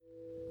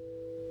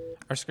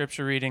Our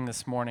scripture reading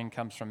this morning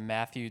comes from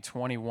Matthew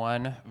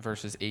 21,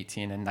 verses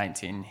 18 and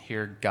 19.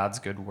 Hear God's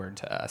good word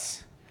to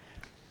us.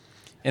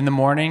 In the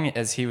morning,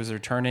 as he was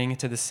returning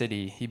to the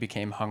city, he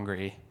became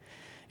hungry.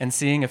 And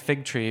seeing a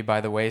fig tree by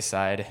the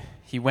wayside,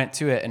 he went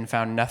to it and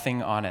found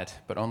nothing on it,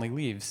 but only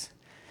leaves.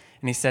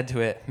 And he said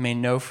to it, "May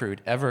no fruit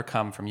ever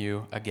come from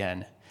you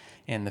again."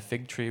 And the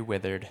fig tree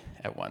withered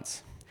at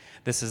once.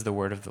 This is the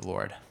word of the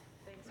Lord.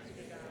 Thanks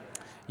be to God.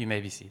 You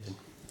may be seated.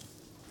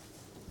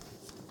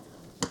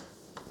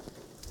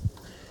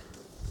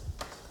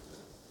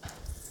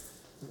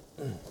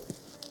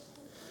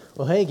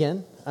 Well, hey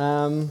again.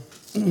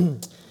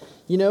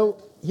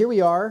 Here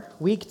we are,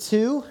 week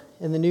 2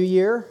 in the new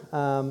year,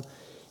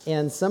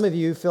 and some of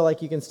you feel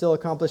like you can still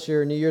accomplish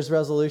your New Year's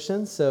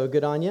resolutions, so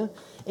good on you.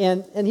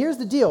 And here's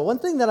the deal. One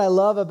thing that I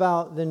love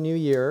about the new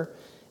year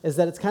is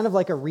that it's kind of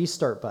like a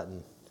restart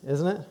button,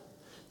 isn't it?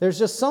 There's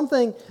just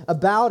something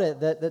about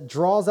it that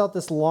draws out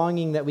this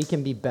longing that we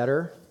can be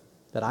better,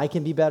 that I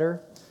can be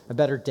better, a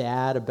better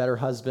dad, a better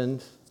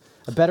husband,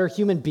 a better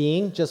human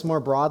being, just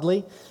more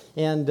broadly.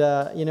 And,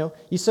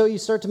 you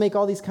start to make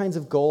all these kinds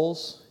of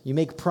goals. You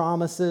make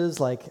promises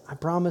like, I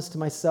promise to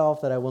myself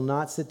that I will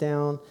not sit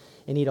down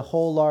and eat a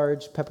whole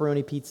large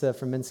pepperoni pizza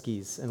from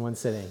Minsky's in one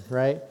sitting,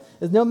 right?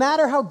 No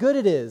matter how good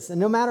it is,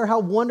 and no matter how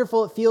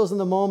wonderful it feels in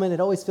the moment,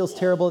 it always feels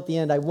terrible at the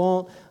end. I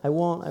won't.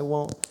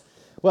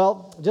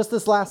 Well, just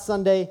this last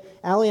Sunday,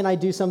 Allie and I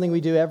do something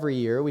we do every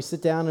year. We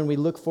sit down and we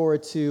look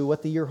forward to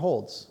what the year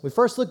holds. We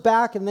first look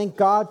back and thank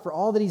God for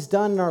all that he's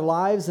done in our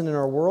lives and in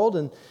our world,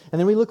 and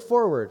then we look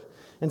forward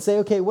and say,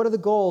 okay, what are the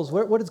goals?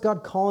 What is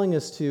God calling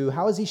us to?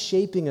 How is he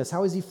shaping us?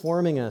 How is he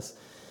forming us?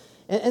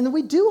 And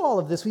we do all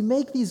of this. We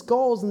make these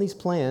goals and these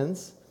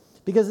plans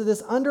because of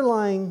this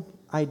underlying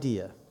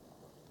idea,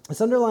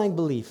 this underlying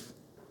belief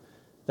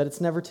that it's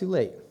never too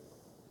late.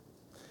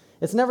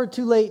 It's never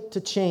too late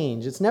to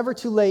change. It's never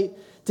too late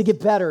to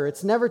get better.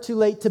 It's never too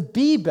late to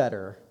be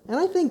better. And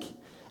I think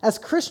as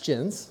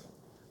Christians,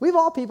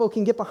 all people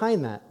can get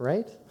behind that,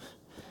 right?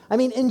 I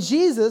mean, in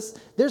Jesus,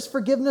 there's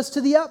forgiveness to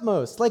the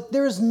utmost. Like,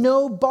 there's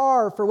no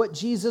bar for what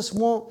Jesus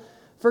won't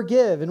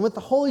forgive. And with the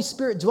Holy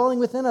Spirit dwelling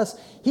within us,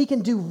 he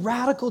can do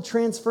radical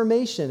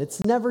transformation.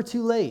 It's never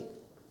too late.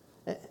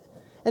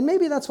 And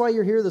maybe that's why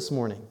you're here this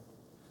morning.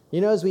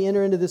 As we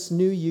enter into this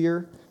new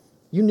year,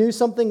 you knew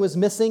something was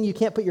missing. You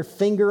can't put your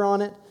finger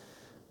on it,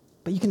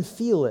 but you can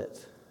feel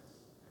it.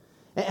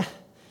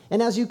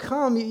 And as you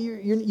come,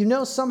 you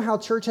know somehow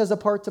church has a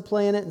part to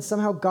play in it, and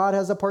somehow God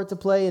has a part to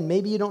play, and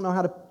maybe you don't know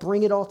how to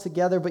bring it all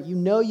together, but you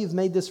know you've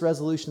made this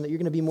resolution that you're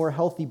going to be more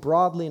healthy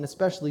broadly and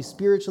especially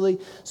spiritually,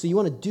 so you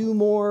want to do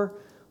more,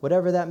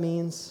 whatever that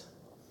means.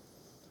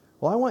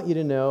 Well, I want you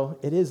to know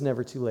it is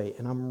never too late,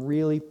 and I'm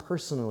really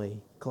personally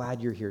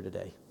glad you're here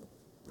today.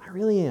 I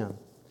really am.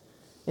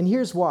 And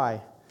here's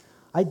why.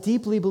 I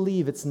deeply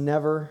believe it's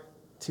never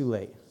too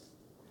late,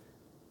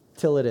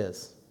 till it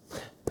is.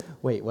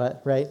 Wait,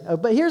 what? Right?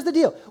 But here's the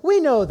deal. We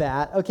know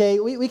that, okay?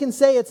 We can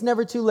say it's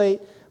never too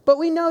late, but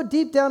we know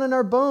deep down in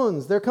our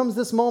bones there comes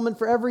this moment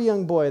for every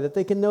young boy that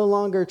they can no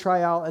longer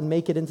try out and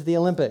make it into the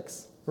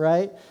Olympics,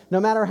 right? No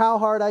matter how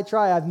hard I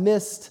try, I've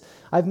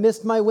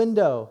missed my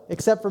window,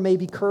 except for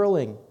maybe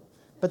curling,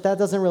 but that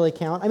doesn't really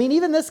count. I mean,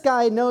 even this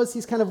guy knows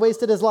he's kind of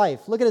wasted his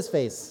life. Look at his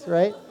face,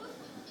 right?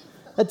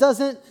 That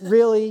doesn't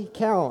really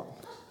count.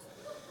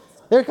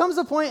 There comes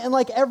a point in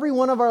like every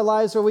one of our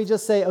lives where we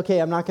just say, okay,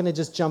 I'm not going to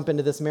just jump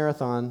into this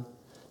marathon.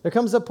 There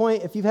comes a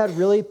point, if you've had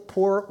really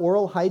poor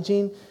oral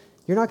hygiene,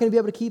 you're not going to be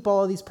able to keep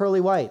all of these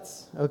pearly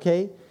whites,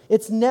 okay?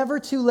 It's never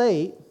too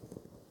late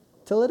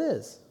till it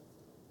is.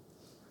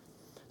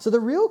 So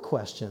the real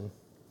question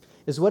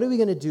is, what are we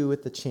going to do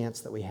with the chance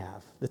that we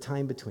have, the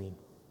time between?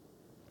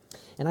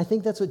 And I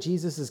think that's what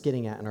Jesus is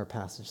getting at in our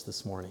passage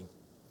this morning.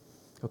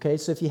 Okay,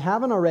 so if you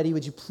haven't already,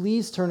 would you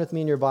please turn with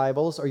me in your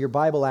Bibles or your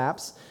Bible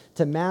apps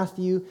to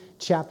Matthew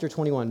chapter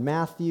 21.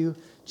 Matthew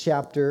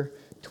chapter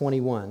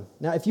 21.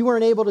 Now, if you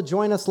weren't able to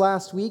join us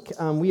last week,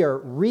 we are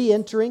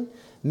re-entering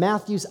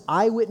Matthew's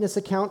eyewitness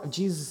account of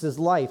Jesus'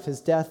 life, his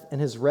death, and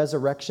his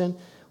resurrection.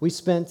 We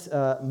spent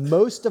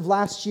most of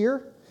last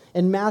year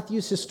in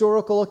Matthew's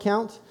historical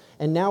account,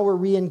 and now we're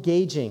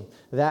re-engaging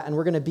that, and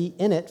we're going to be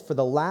in it for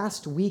the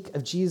last week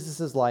of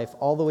Jesus' life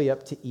all the way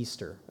up to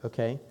Easter,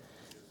 okay?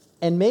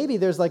 And maybe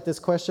there's like this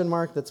question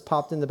mark that's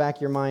popped in the back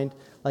of your mind,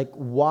 like,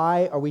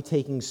 why are we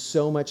taking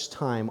so much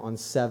time on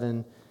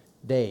 7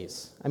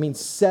 days? I mean,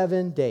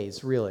 7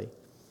 days, really.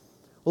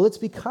 Well, it's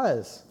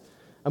because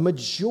a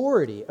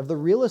majority of the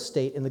real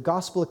estate in the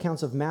gospel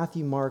accounts of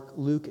Matthew, Mark,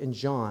 Luke, and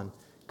John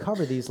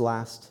cover these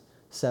last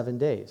 7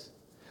 days.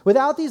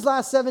 Without these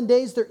last 7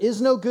 days, there is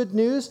no good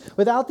news.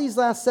 Without these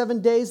last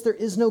 7 days, there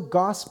is no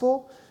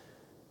gospel.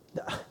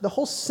 The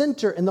whole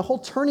center and the whole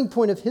turning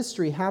point of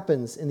history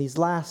happens in these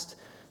last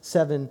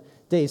 7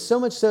 days. So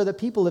much so that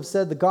people have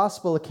said the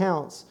gospel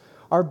accounts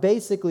are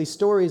basically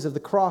stories of the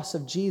cross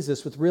of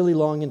Jesus with really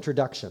long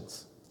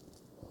introductions.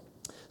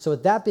 So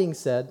with that being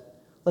said,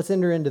 let's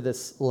enter into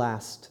this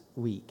last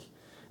week.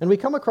 And we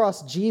come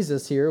across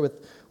Jesus here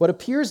with what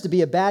appears to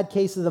be a bad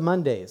case of the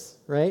Mondays,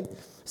 right?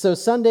 So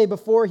Sunday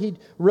before he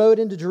rode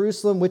into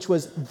Jerusalem, which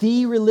was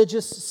the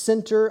religious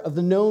center of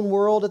the known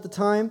world at the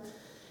time,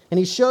 and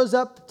he shows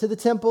up to the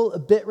temple a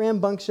bit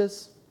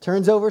rambunctious,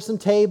 turns over some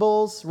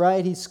tables,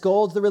 right? He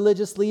scolds the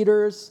religious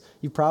leaders.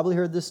 You've probably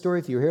heard this story.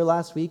 If you were here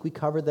last week, we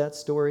covered that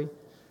story.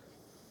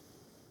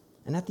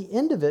 And at the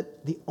end of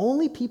it, the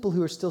only people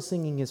who are still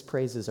singing his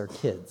praises are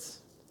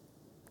kids.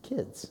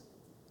 Kids.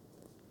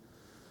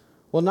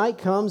 Well, night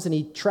comes and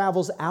he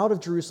travels out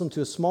of Jerusalem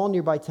to a small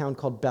nearby town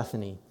called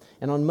Bethany.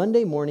 And on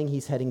Monday morning,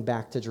 he's heading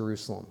back to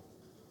Jerusalem.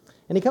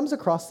 And he comes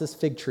across this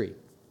fig tree,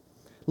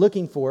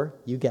 looking for,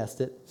 you guessed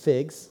it,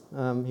 figs.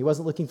 He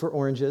wasn't looking for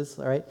oranges,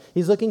 all right?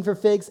 He's looking for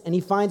figs, and he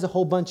finds a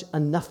whole bunch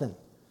of nothing.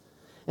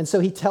 And so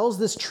he tells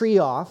this tree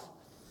off.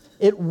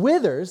 It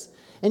withers,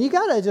 and you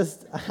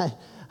just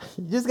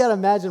got to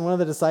imagine one of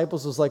the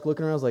disciples was like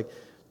looking around, was like,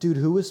 dude,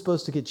 who was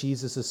supposed to get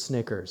Jesus a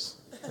Snickers,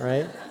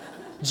 right?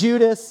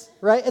 Judas,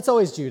 right? It's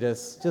always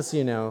Judas, just so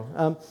you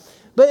know.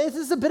 But this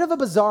is a bit of a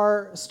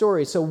bizarre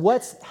story. So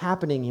what's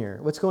happening here?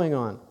 What's going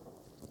on?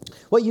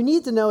 What you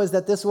need to know is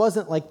that this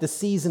wasn't like the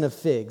season of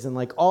figs, and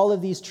like all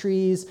of these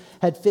trees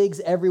had figs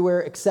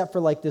everywhere except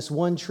for like this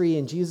one tree,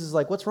 and Jesus is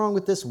like, what's wrong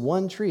with this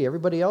one tree?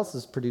 Everybody else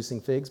is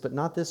producing figs, but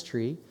not this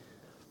tree.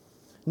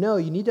 No,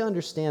 you need to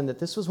understand that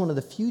this was one of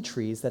the few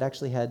trees that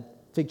actually had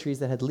fig trees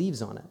that had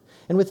leaves on it.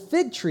 And with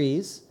fig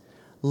trees,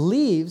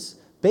 leaves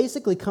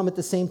basically come at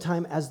the same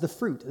time as the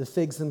fruit, the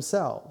figs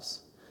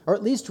themselves, or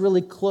at least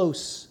really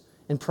close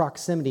in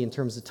proximity in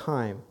terms of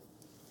time.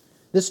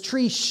 This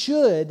tree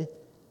should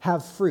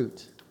have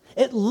fruit.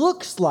 It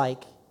looks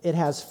like it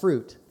has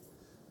fruit,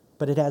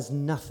 but it has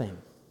nothing.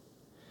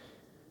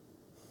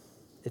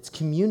 It's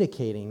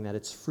communicating that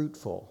it's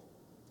fruitful,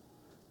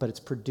 but it's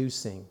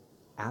producing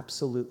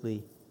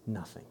absolutely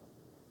nothing.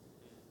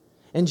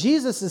 And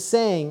Jesus is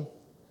saying,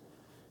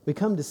 we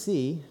come to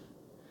see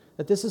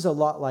that this is a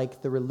lot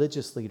like the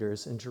religious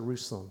leaders in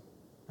Jerusalem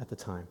at the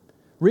time.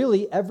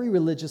 Really, every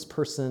religious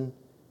person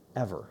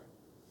ever.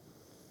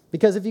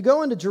 Because if you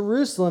go into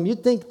Jerusalem,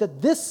 you'd think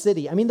that this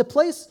city, the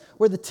place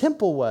where the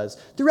temple was,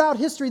 throughout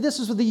history, this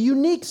was the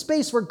unique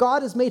space where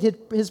God has made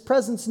his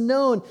presence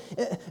known,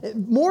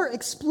 more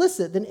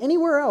explicit than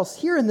anywhere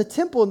else. Here in the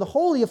temple, in the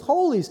Holy of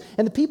Holies,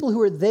 and the people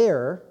who are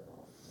there,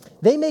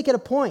 they make it a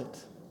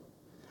point.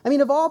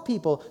 Of all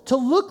people, to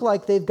look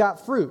like they've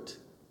got fruit.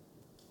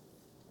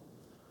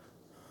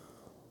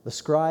 The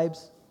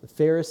scribes, the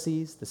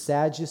Pharisees, the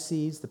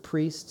Sadducees, the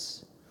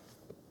priests.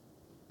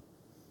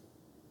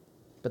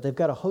 But they've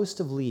got a host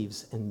of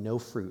leaves and no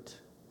fruit.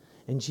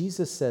 And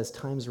Jesus says,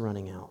 time's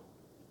running out.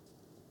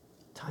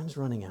 Time's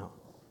running out.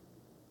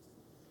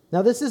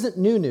 Now, this isn't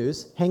new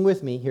news. Hang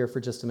with me here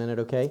for just a minute,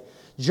 okay?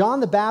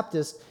 John the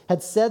Baptist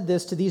had said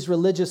this to these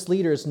religious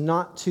leaders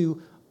not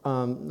too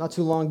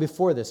long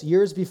before this,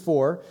 years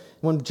before,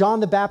 when John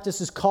the Baptist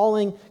is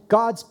calling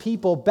God's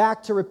people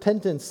back to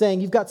repentance,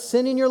 saying, you've got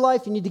sin in your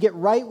life, you need to get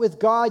right with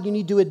God, you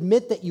need to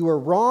admit that you are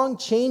wrong,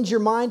 change your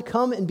mind,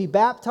 come and be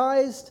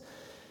baptized.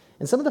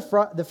 And some of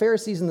the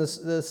Pharisees and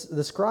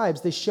the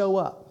scribes, they show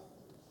up.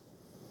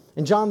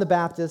 And John the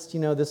Baptist,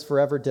 this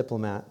forever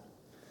diplomat,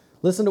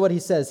 listen to what he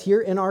says here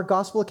in our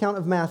gospel account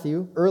of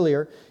Matthew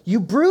earlier. You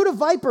brood of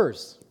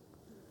vipers,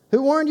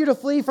 who warned you to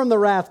flee from the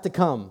wrath to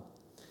come.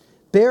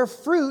 Bear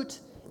fruit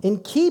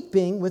in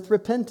keeping with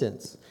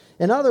repentance.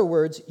 In other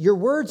words, your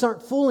words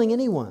aren't fooling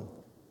anyone.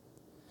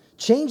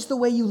 Change the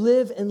way you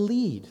live and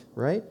lead,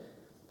 right?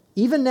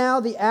 Even now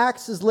the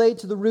axe is laid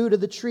to the root of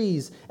the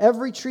trees.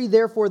 Every tree,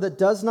 therefore, that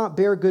does not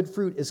bear good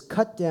fruit is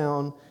cut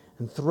down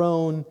and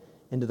thrown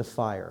into the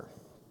fire.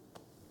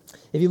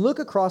 If you look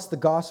across the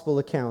gospel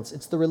accounts,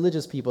 it's the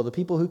religious people, the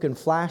people who can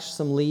flash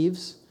some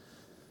leaves,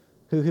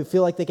 who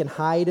feel like they can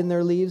hide in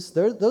their leaves.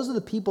 Those are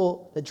the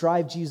people that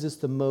drive Jesus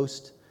the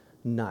most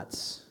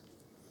nuts.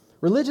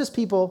 Religious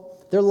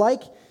people, they're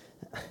like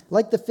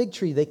the fig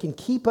tree. They can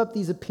keep up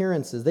these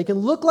appearances. They can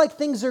look like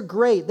things are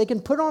great. They can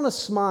put on a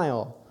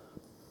smile.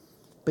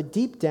 But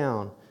deep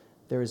down,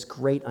 there is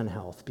great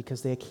unhealth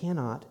because they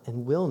cannot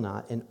and will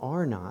not and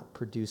are not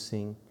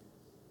producing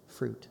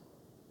fruit.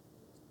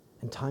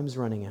 And time's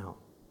running out,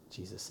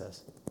 Jesus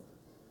says.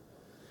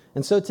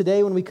 And so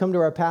today when we come to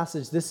our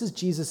passage, this is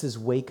Jesus'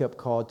 wake-up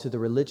call to the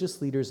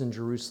religious leaders in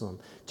Jerusalem,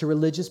 to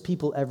religious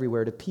people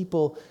everywhere, to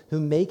people who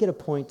make it a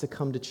point to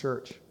come to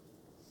church,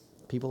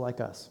 people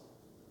like us,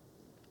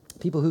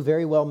 people who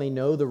very well may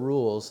know the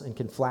rules and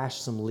can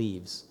flash some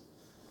leaves.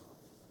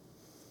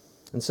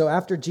 And so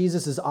after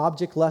Jesus'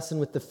 object lesson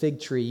with the fig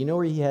tree, you know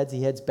where he heads?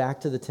 He heads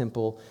back to the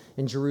temple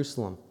in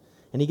Jerusalem.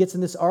 And he gets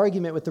in this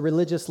argument with the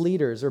religious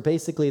leaders, or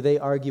basically they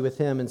argue with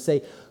him and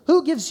say,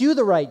 who gives you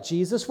the right,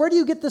 Jesus? Where do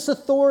you get this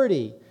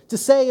authority to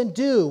say and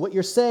do what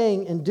you're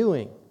saying and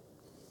doing?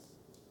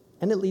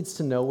 And it leads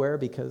to nowhere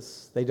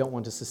because they don't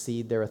want to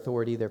secede their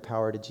authority, their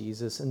power to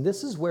Jesus. And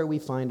this is where we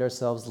find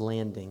ourselves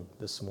landing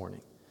this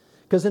morning.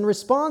 Because in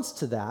response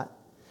to that,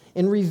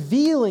 in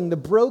revealing the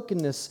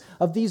brokenness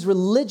of these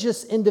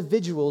religious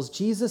individuals,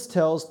 Jesus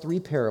tells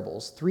three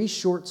parables, three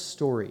short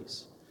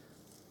stories.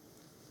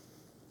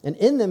 And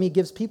in them, he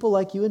gives people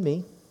like you and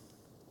me,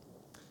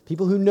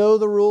 people who know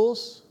the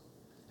rules,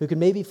 who can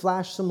maybe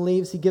flash some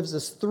leaves. He gives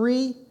us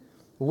 3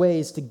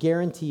 ways to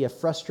guarantee a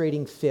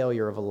frustrating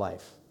failure of a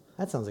life.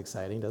 That sounds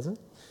exciting, doesn't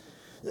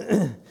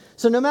it?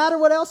 So no matter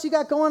what else you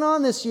got going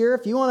on this year,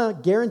 if you want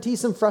to guarantee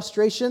some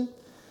frustration,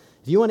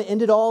 if you want to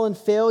end it all in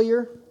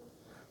failure,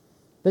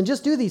 then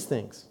just do these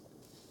things.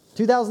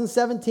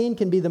 2017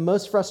 can be the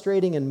most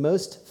frustrating and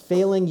most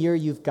failing year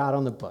you've got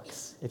on the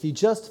books if you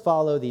just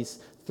follow these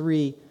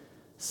 3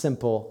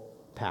 simple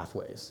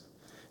pathways.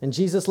 And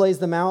Jesus lays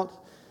them out,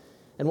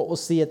 and what we'll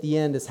see at the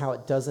end is how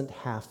it doesn't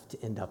have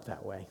to end up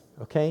that way.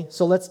 Okay?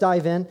 So let's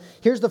dive in.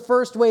 Here's the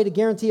first way to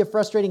guarantee a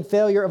frustrating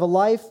failure of a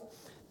life.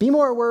 Be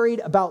more worried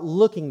about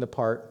looking the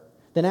part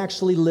than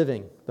actually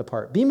living the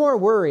part. Be more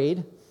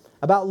worried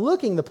about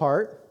looking the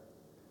part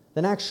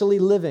than actually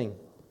living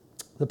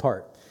the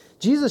part.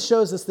 Jesus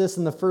shows us this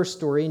in the first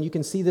story, and you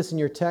can see this in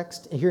your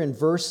text here in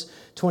verse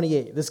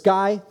 28. This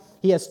guy,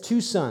 he has 2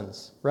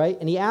 sons, right?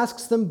 And he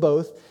asks them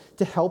both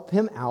to help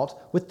him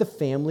out with the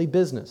family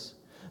business.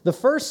 The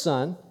first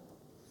son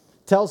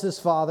tells his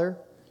father,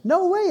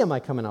 "No way am I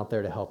coming out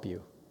there to help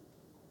you."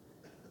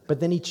 But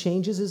then he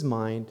changes his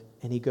mind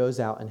and he goes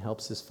out and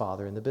helps his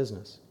father in the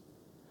business.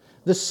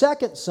 The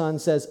second son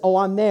says, "Oh,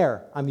 I'm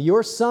there. I'm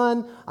your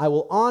son. I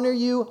will honor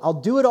you. I'll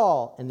do it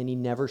all." And then he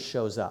never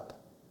shows up.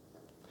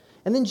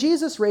 And then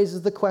Jesus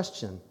raises the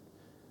question,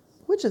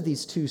 which of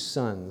these 2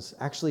 sons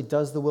actually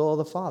does the will of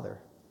the Father?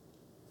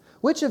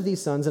 Which of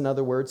these sons, in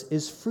other words,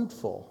 is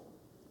fruitful?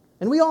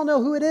 And we all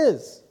know who it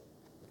is.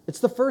 It's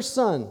the first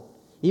son.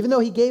 Even though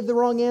he gave the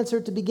wrong answer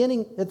at the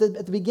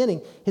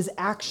beginning, his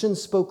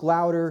actions spoke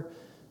louder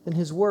than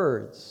his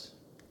words.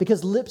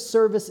 Because lip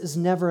service is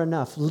never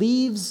enough.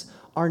 Leaves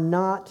are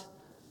not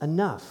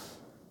enough.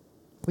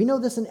 We know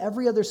this in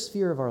every other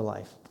sphere of our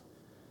life.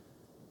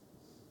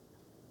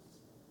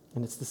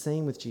 And it's the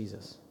same with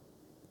Jesus.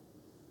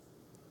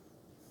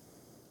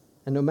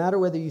 And no matter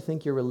whether you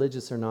think you're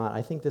religious or not,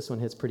 I think this one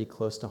hits pretty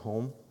close to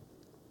home.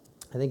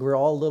 I think we're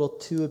all a little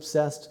too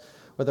obsessed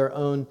with our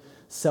own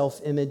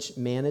self-image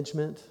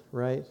management,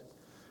 right?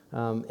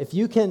 If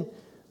you can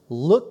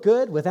look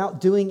good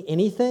without doing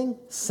anything,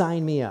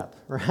 sign me up,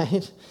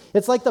 right?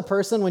 It's like the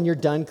person when you're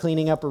done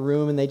cleaning up a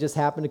room and they just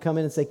happen to come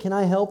in and say, "Can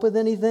I help with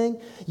anything?"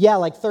 Yeah,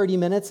 like 30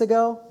 minutes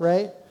ago,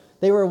 right?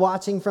 They were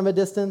watching from a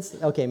distance.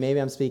 Okay,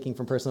 maybe I'm speaking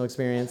from personal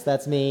experience.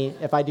 That's me.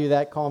 If I do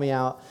that, call me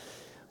out.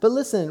 But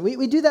listen,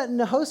 we do that in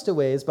a host of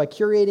ways, by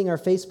curating our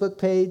Facebook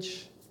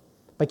page,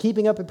 by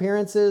keeping up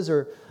appearances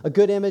or a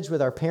good image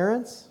with our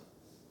parents,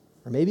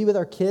 or maybe with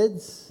our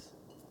kids.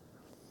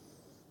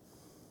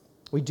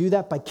 We do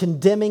that by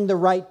condemning the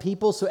right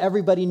people so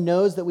everybody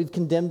knows that we've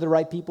condemned the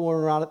right people when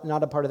we're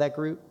not a part of that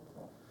group.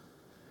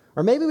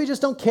 Or maybe we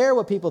just don't care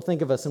what people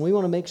think of us and we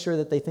want to make sure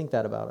that they think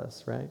that about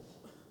us, right?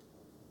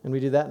 And we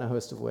do that in a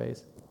host of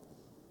ways.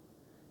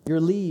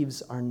 Your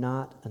leaves are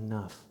not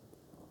enough.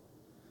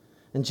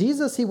 And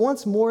Jesus, he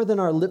wants more than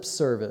our lip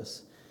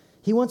service.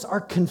 He wants our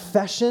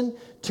confession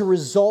to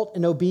result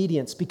in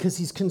obedience because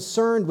he's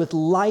concerned with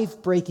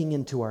life breaking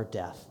into our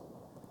death.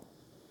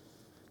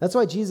 That's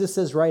why Jesus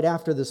says right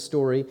after this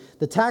story,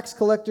 the tax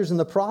collectors and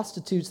the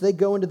prostitutes, they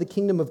go into the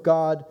kingdom of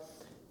God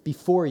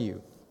before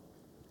you.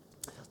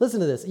 Listen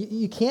to this.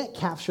 You can't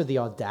capture the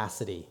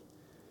audacity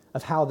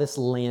of how this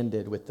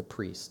landed with the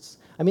priests.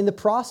 I mean, the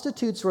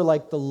prostitutes were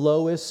like the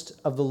lowest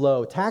of the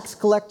low. Tax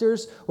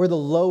collectors were the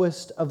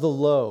lowest of the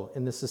low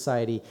in this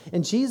society.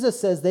 And Jesus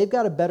says they've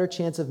got a better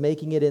chance of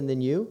making it in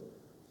than you.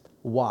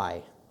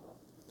 Why?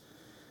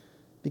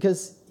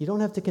 Because you don't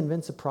have to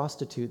convince a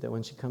prostitute that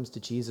when she comes to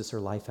Jesus, her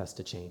life has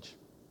to change.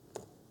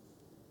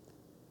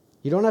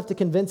 You don't have to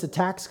convince a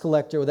tax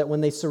collector that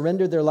when they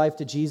surrender their life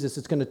to Jesus,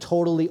 it's going to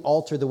totally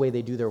alter the way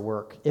they do their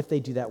work, if they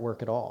do that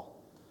work at all.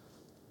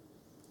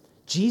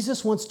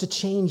 Jesus wants to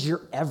change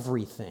your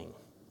everything.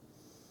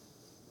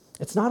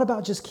 It's not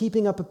about just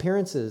keeping up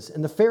appearances.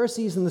 And the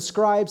Pharisees and the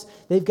scribes,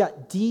 they've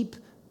got deep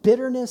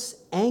bitterness,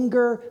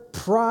 anger,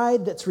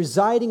 pride that's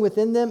residing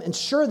within them. And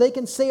sure, they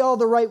can say all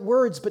the right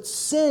words, but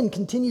sin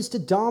continues to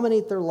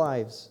dominate their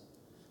lives.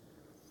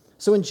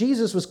 So when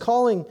Jesus was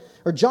calling,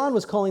 or John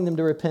was calling them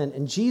to repent,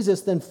 and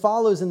Jesus then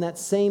follows in that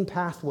same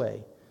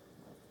pathway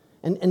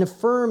and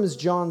affirms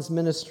John's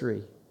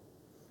ministry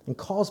and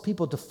calls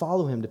people to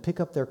follow him, to pick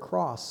up their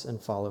cross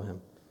and follow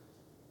him.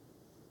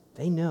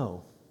 They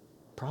know,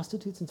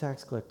 prostitutes and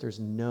tax collectors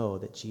know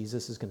that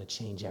Jesus is going to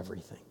change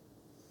everything.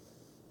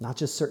 Not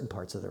just certain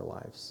parts of their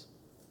lives.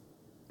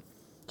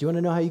 Do you want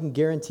to know how you can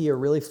guarantee a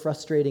really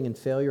frustrating and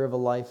failure of a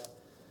life?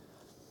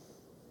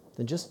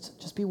 Then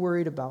just be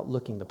worried about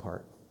looking the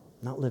part,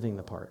 not living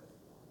the part.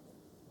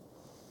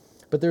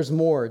 But there's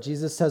more.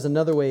 Jesus has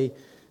another way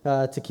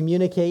to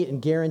communicate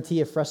and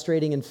guarantee a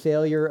frustrating and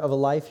failure of a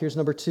life. Here's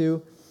number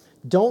 2.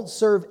 Don't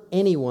serve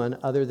anyone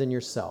other than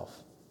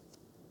yourself.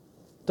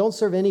 Don't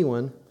serve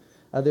anyone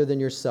other than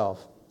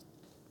yourself.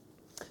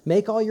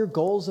 Make all your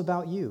goals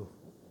about you.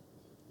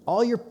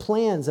 All your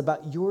plans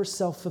about your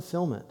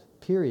self-fulfillment,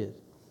 period.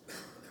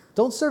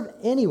 Don't serve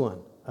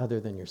anyone other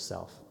than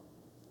yourself.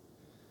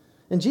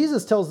 And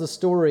Jesus tells the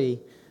story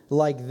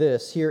like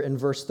this here in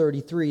verse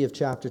 33 of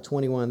chapter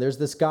 21. There's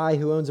this guy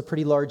who owns a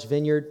pretty large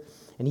vineyard,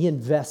 and he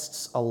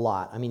invests a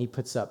lot. I mean, he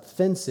puts up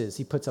fences,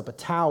 he puts up a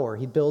tower,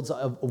 he builds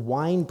a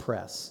wine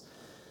press,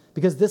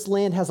 because this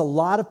land has a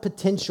lot of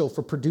potential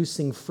for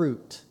producing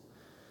fruit.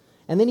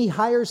 And then he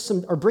hires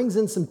brings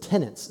in some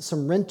tenants,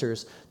 some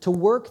renters, to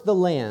work the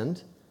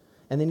land,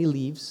 and then he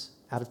leaves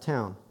out of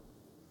town.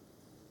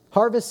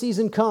 Harvest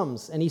season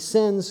comes, and he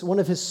sends one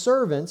of his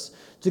servants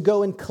to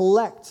go and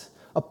collect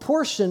a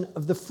portion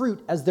of the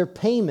fruit as their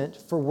payment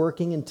for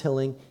working and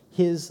tilling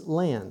his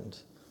land.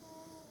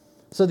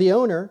 So the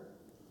owner,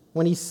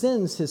 when he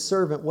sends his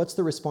servant, what's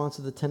the response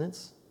of the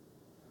tenants?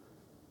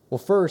 Well,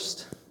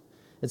 first,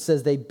 it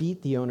says they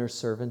beat the owner's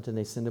servant and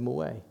they send him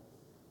away.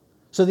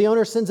 So the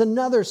owner sends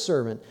another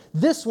servant.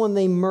 This one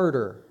they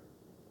murder.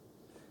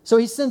 So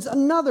he sends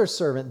another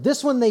servant.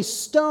 This one they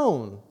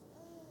stone.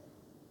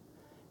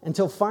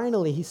 Until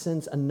finally he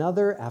sends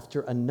another after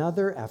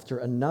another after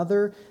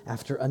another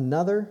after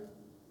another.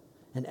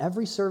 And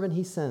every servant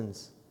he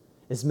sends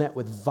is met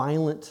with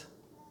violent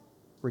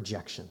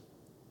rejection.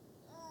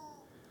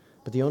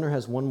 But the owner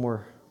has one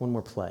more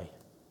play.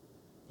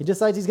 He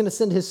decides he's going to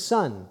send his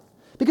son,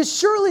 because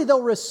surely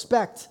they'll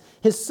respect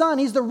his son.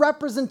 He's the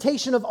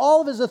representation of all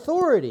of his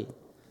authority.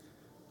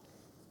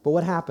 But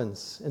what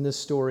happens in this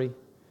story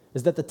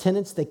is that the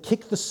tenants, they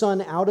kick the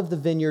son out of the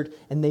vineyard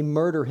and they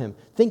murder him,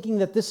 thinking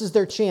that this is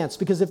their chance.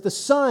 Because if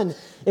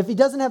he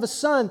doesn't have a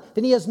son,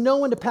 then he has no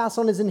one to pass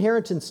on his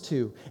inheritance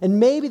to. And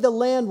maybe the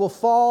land will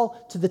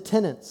fall to the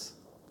tenants.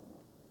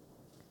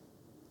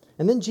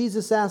 And then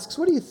Jesus asks,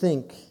 what do you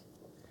think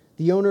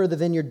the owner of the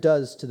vineyard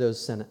does to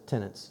those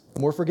tenants?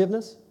 More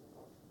forgiveness?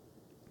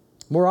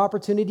 More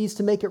opportunities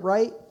to make it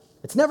right?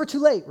 It's never too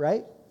late,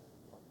 right?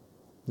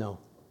 No.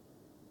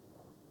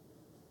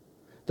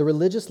 The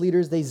religious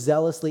leaders, they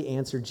zealously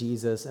answer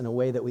Jesus in a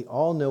way that we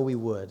all know we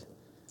would.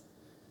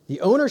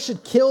 The owner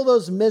should kill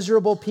those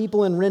miserable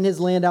people and rent his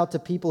land out to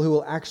people who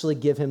will actually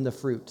give him the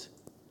fruit.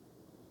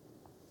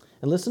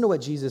 And listen to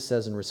what Jesus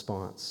says in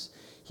response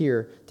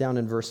here down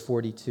in verse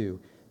 42.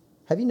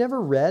 Have you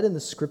never read in the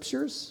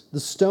scriptures? The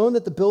stone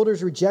that the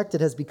builders rejected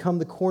has become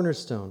the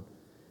cornerstone.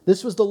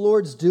 This was the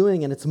Lord's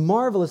doing, and it's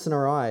marvelous in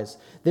our eyes.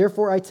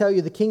 Therefore, I tell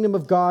you, the kingdom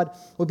of God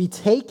will be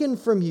taken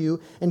from you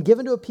and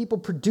given to a people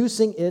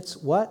producing its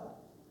what?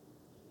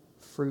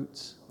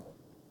 Fruits.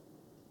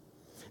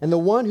 And the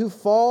one who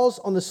falls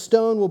on the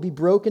stone will be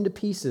broken to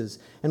pieces,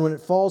 and when it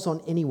falls on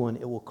anyone,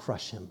 it will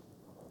crush him.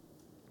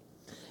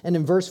 And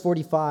in verse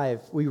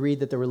 45, we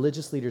read that the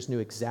religious leaders knew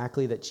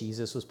exactly that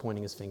Jesus was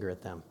pointing his finger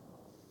at them.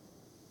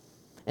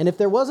 And if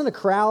there wasn't a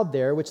crowd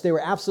there, which they were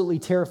absolutely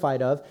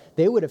terrified of,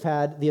 they would have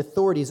had the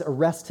authorities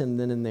arrest him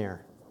then and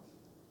there.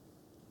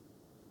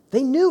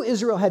 They knew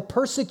Israel had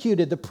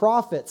persecuted the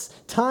prophets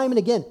time and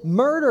again,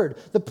 murdered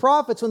the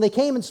prophets when they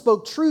came and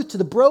spoke truth to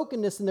the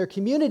brokenness in their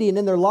community and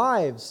in their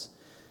lives.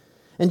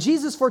 And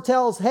Jesus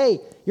foretells,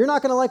 hey, you're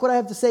not going to like what I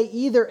have to say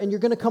either, and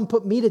you're going to come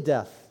put me to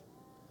death.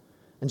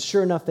 And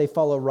sure enough, they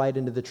follow right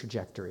into the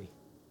trajectory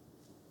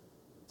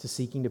to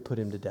seeking to put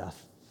him to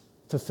death,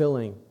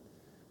 fulfilling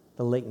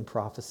the latent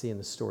prophecy in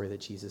the story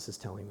that Jesus is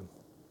telling them.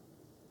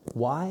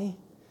 Why?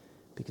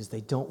 Because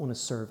they don't want to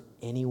serve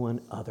anyone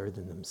other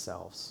than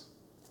themselves.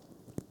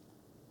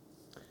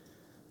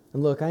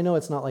 And look, I know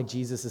it's not like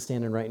Jesus is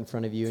standing right in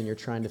front of you and you're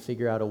trying to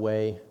figure out a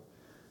way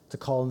to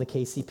call in the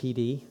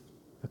KCPD.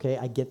 Okay,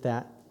 I get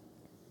that.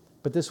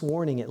 But this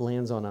warning, it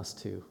lands on us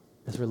too,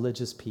 as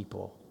religious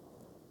people.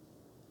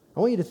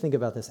 I want you to think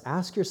about this.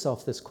 Ask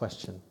yourself this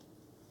question.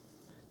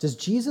 Does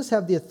Jesus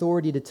have the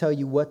authority to tell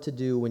you what to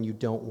do when you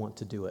don't want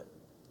to do it?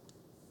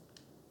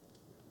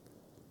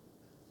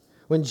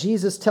 When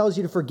Jesus tells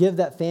you to forgive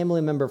that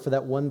family member for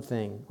that one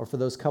thing or for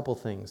those couple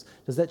things,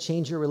 does that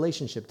change your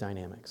relationship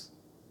dynamics?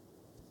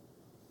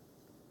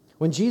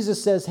 When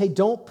Jesus says, hey,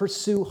 don't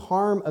pursue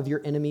harm of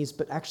your enemies,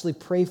 but actually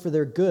pray for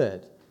their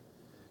good,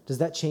 does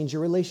that change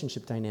your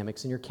relationship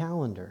dynamics in your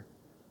calendar?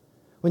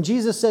 When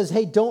Jesus says,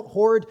 hey, don't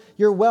hoard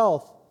your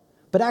wealth,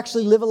 but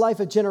actually live a life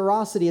of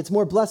generosity, it's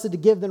more blessed to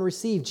give than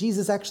receive.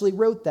 Jesus actually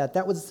wrote that.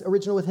 That was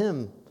original with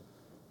him.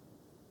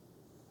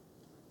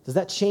 Does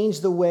that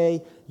change the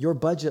way your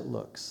budget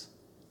looks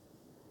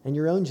and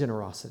your own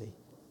generosity?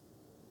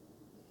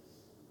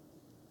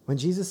 When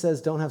Jesus says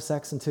don't have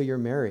sex until you're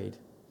married,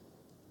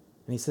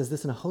 and he says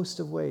this in a host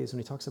of ways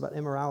when he talks about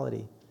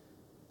immorality,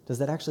 does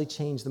that actually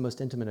change the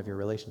most intimate of your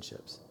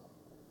relationships?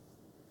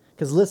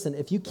 Because listen,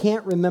 if you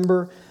can't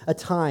remember a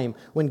time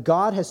when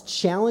God has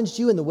challenged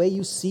you in the way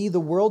you see the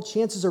world,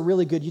 chances are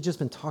really good you've just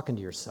been talking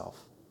to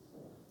yourself.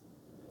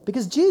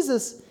 Because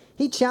Jesus,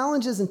 he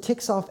challenges and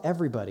ticks off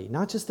everybody,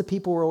 not just the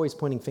people we're always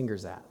pointing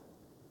fingers at.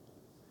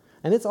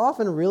 And it's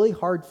often really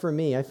hard for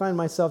me. I find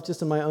myself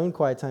just in my own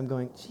quiet time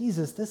going,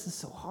 Jesus, this is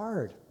so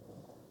hard.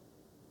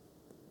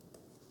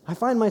 I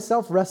find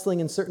myself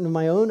wrestling in certain of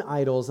my own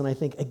idols, and I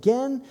think,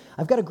 again,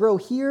 I've got to grow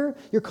here.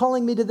 You're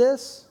calling me to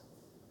this?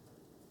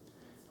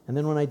 And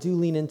then when I do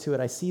lean into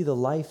it, I see the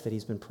life that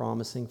he's been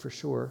promising for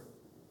sure.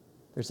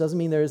 This doesn't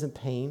mean there isn't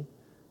pain.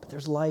 But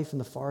there's life in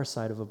the far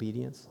side of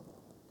obedience.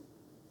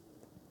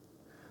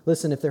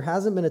 Listen, if there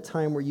hasn't been a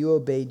time where you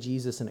obeyed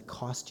Jesus and it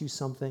cost you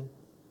something,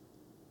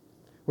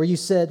 where you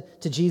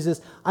said to Jesus,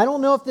 I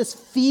don't know if this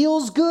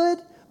feels good,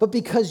 but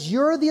because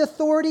you're the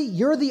authority,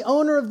 you're the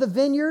owner of the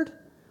vineyard,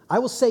 I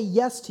will say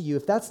yes to you.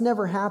 If that's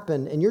never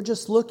happened and you're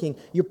just looking,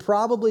 you're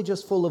probably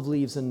just full of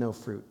leaves and no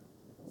fruit.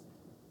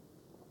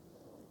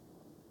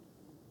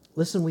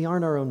 Listen, we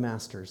aren't our own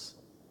masters.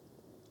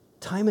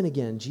 Time and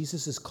again,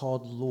 Jesus is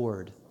called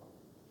Lord,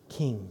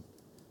 King,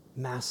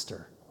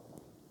 Master.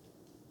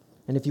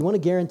 And if you want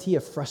to guarantee a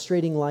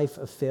frustrating life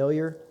of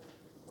failure,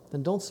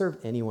 then don't serve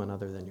anyone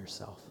other than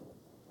yourself.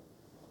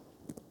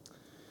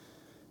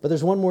 But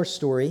there's one more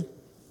story,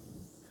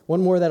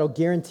 one more that'll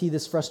guarantee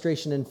this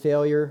frustration and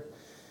failure,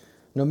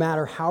 no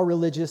matter how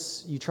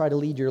religious you try to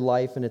lead your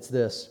life, and it's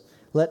this: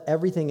 let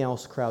everything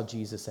else crowd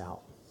Jesus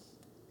out.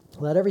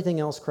 Let everything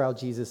else crowd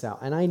Jesus out.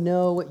 And I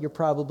know what you're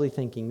probably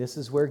thinking. This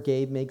is where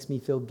Gabe makes me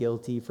feel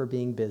guilty for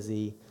being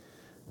busy.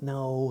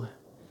 No,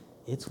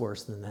 it's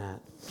worse than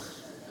that.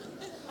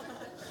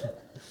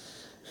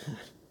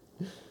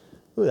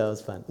 Ooh, that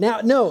was fun. Now,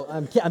 no,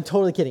 I'm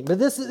totally kidding. But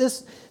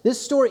this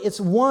story,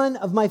 it's one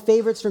of my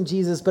favorites from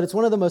Jesus, but it's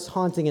one of the most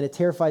haunting, and it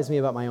terrifies me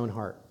about my own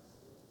heart.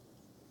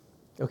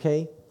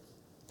 Okay?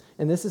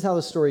 And this is how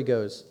the story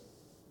goes.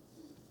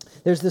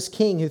 There's this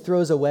king who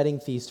throws a wedding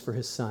feast for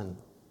his son.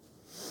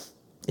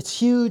 It's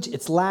huge,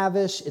 it's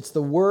lavish, it's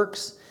the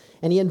works,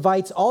 and he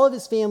invites all of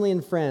his family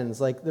and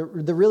friends, like the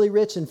really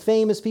rich and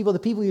famous people, the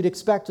people you'd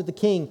expect with the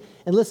king.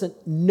 And listen,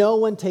 no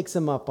one takes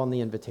him up on the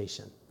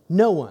invitation.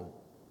 No one.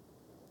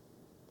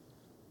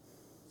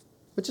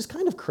 Which is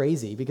kind of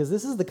crazy, because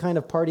this is the kind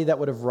of party that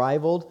would have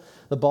rivaled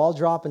the ball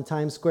drop in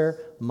Times Square,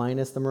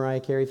 minus the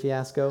Mariah Carey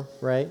fiasco,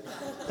 right?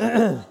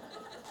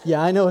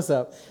 Yeah, I know what's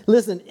up.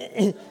 Listen,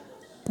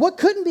 what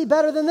couldn't be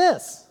better than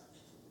this?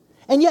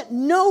 And yet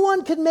no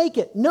one could make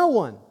it. No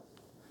one.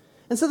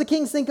 And so the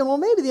king's thinking, well,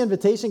 maybe the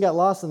invitation got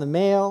lost in the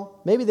mail.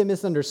 Maybe they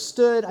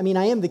misunderstood. I mean,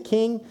 I am the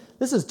king.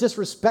 This is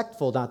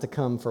disrespectful not to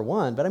come, for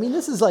one. But I mean,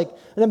 this is like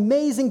an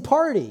amazing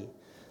party.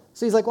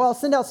 So he's like, well, I'll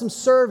send out some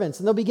servants,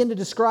 and they'll begin to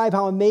describe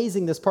how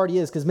amazing this party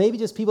is, because maybe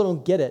just people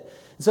don't get it.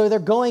 And so they're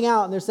going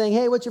out, and they're saying,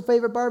 hey, what's your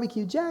favorite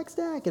barbecue? Jack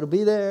Stack. It'll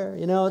be there.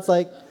 You know, it's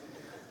like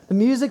the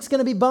music's going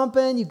to be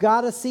bumping. You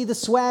got to see the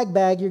swag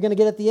bag you're going to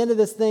get at the end of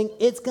this thing.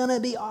 It's going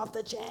to be off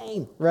the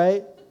chain,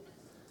 right?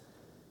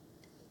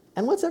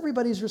 And what's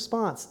everybody's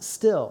response?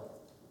 Still,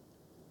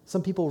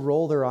 some people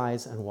roll their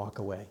eyes and walk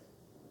away.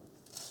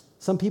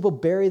 Some people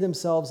bury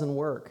themselves in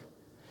work.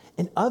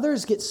 And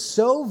others get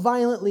so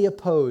violently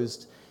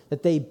opposed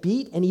that they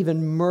beat and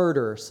even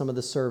murder some of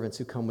the servants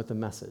who come with the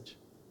message.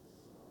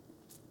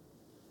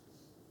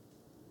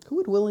 Who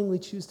would willingly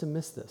choose to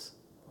miss this?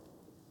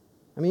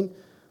 I mean,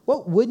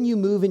 what wouldn't you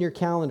move in your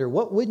calendar?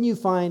 What wouldn't you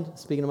find,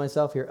 speaking to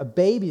myself here, a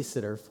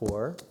babysitter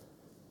for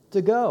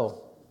to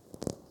go?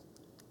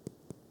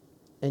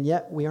 And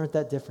yet, we aren't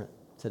that different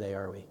today,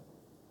 are we?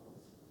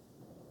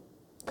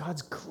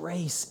 God's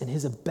grace and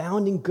his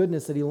abounding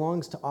goodness that he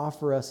longs to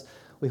offer us,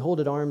 we hold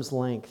at arm's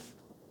length.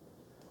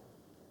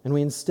 And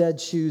we instead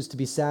choose to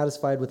be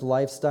satisfied with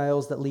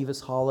lifestyles that leave us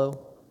hollow,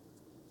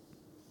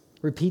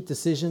 repeat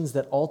decisions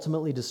that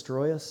ultimately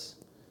destroy us.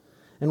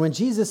 And when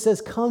Jesus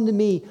says, come to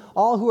me,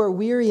 all who are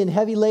weary and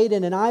heavy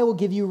laden, and I will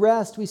give you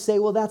rest, we say,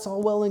 well, that's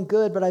all well and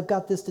good, but I've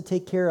got this to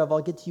take care of.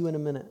 I'll get to you in a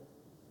minute.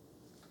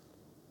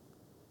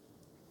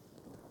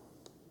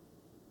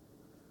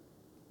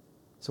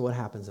 So what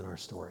happens in our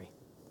story?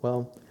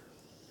 Well,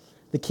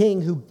 the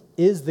king who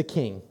is the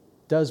king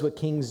does what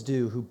kings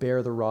do who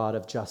bear the rod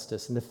of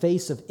justice. In the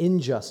face of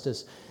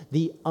injustice,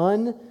 the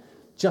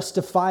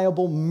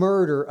unjustifiable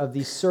murder of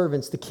these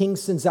servants, the king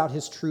sends out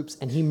his troops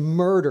and he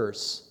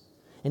murders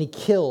and he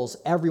kills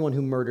everyone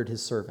who murdered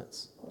his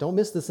servants. Don't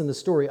miss this in the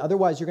story.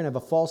 Otherwise, you're going to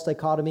have a false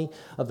dichotomy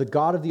of the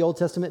God of the Old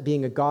Testament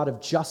being a God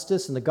of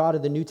justice and the God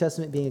of the New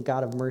Testament being a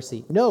God of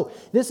mercy. No,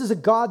 this is a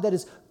God that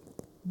is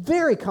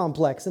very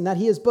complex in that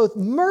he is both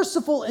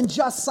merciful and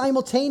just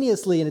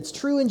simultaneously, and it's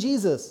true in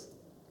Jesus,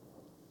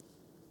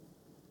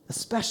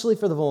 especially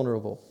for the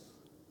vulnerable.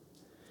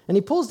 And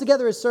he pulls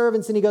together his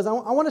servants and he goes, I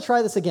want to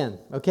try this again,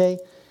 okay?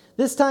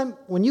 This time,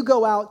 when you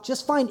go out,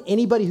 just find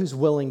anybody who's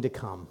willing to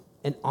come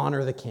and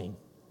honor the king.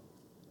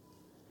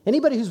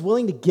 Anybody who's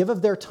willing to give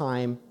of their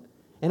time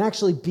and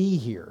actually be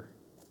here.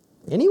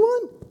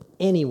 Anyone?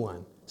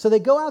 Anyone. So they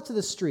go out to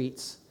the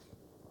streets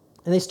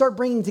and they start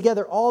bringing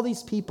together all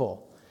these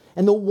people.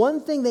 And the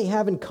one thing they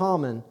have in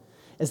common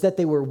is that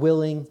they were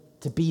willing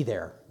to be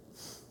there.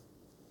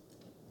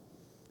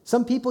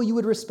 Some people you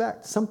would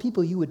respect, some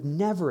people you would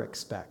never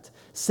expect,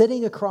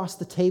 sitting across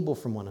the table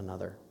from one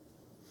another.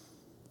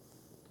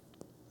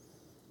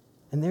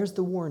 And there's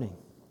the warning.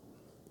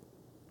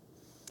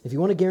 If you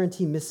want to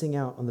guarantee missing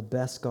out on the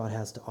best God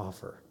has to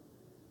offer,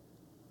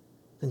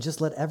 then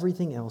just let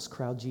everything else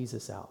crowd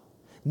Jesus out.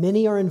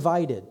 Many are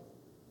invited.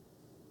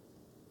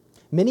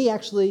 Many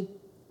actually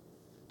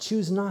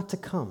choose not to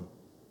come,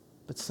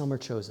 but some are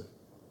chosen.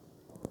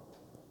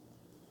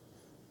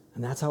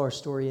 And that's how our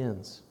story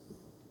ends.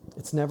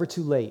 It's never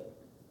too late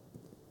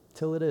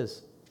till it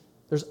is.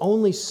 There's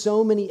only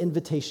so many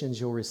invitations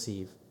you'll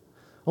receive,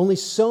 only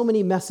so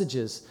many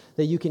messages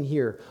that you can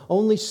hear,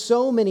 only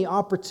so many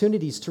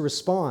opportunities to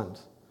respond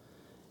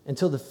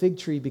until the fig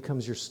tree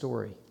becomes your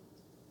story.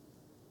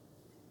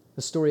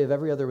 The story of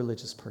every other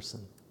religious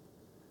person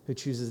who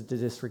chooses to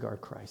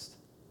disregard Christ.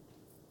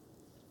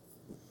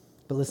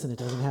 But listen, it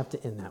doesn't have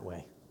to end that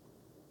way.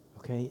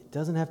 Okay? It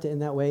doesn't have to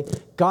end that way.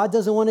 God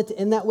doesn't want it to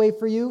end that way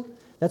for you.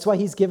 That's why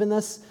he's given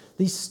us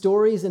these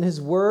stories in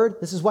his word.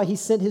 This is why he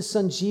sent his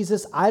son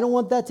Jesus. I don't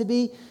want that to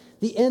be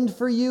the end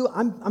for you.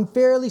 I'm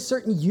fairly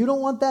certain you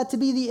don't want that to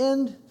be the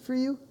end for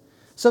you.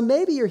 So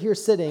maybe you're here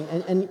sitting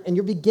and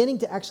you're beginning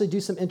to actually do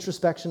some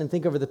introspection and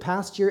think over the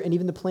past year and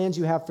even the plans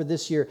you have for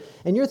this year.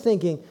 And you're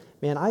thinking,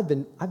 man, I've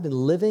been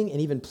living and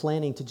even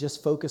planning to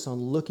just focus on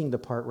looking the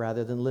part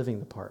rather than living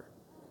the part.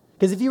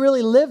 Because if you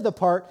really live the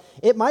part,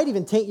 it might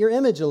even taint your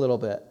image a little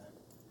bit.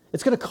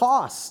 It's going to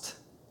cost.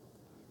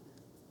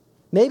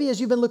 Maybe as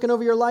you've been looking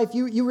over your life,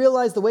 you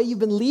realize the way you've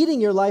been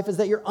leading your life is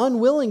that you're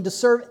unwilling to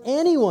serve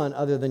anyone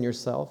other than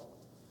yourself.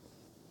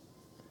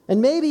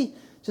 And maybe,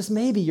 just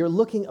maybe, you're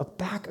looking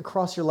back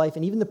across your life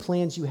and even the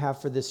plans you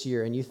have for this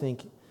year, and you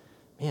think,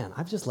 man,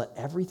 I've just let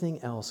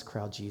everything else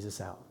crowd Jesus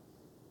out.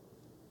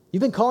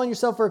 You've been calling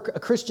yourself a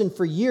Christian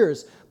for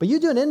years, but you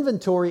do an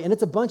inventory and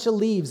it's a bunch of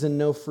leaves and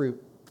no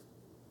fruit.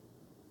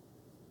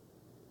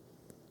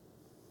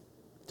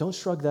 Don't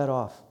shrug that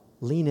off.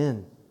 Lean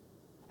in.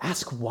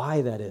 Ask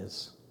why that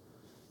is.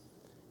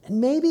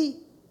 And maybe,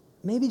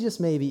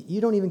 just maybe,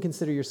 you don't even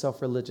consider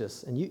yourself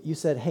religious. And you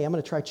said, hey, I'm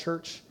going to try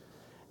church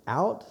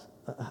out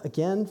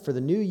again for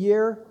the new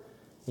year.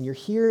 And you're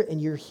here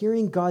and you're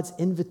hearing God's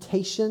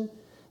invitation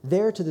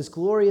there to this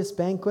glorious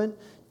banquet.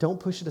 Don't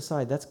push it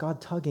aside. That's God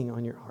tugging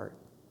on your heart.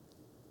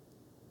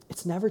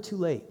 It's never too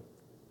late.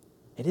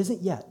 It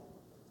isn't yet,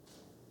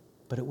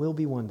 but it will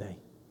be one day.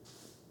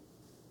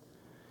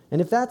 And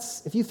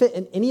if you fit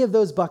in any of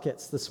those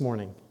buckets this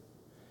morning,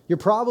 you're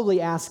probably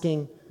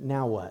asking,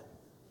 now what?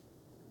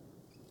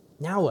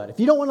 Now what? If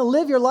you don't want to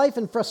live your life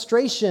in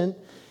frustration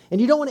and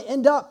you don't want to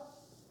end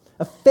up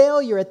a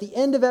failure at the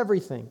end of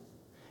everything,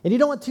 and you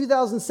don't want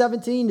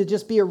 2017 to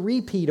just be a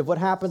repeat of what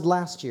happened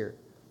last year,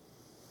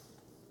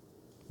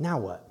 now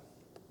what?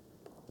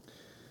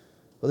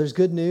 Well, there's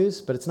good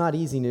news, but it's not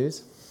easy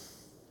news.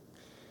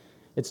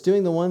 It's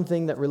doing the one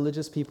thing that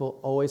religious people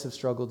always have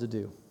struggled to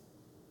do.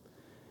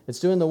 It's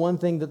doing the one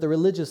thing that the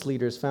religious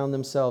leaders found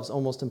themselves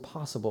almost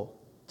impossible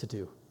to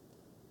do.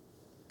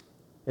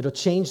 It'll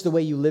change the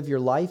way you live your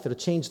life. It'll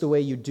change the way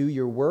you do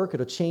your work.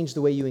 It'll change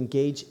the way you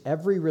engage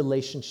every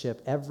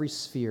relationship, every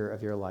sphere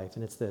of your life.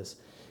 And it's this: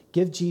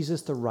 give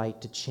Jesus the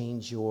right to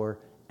change your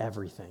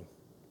everything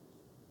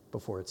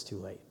before it's too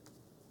late.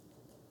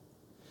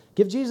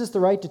 Give Jesus the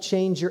right to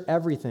change your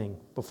everything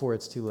before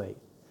it's too late.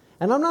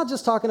 And I'm not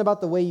just talking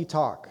about the way you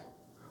talk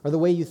or the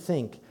way you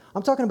think.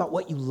 I'm talking about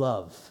what you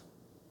love.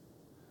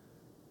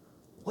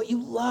 What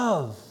you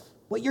love,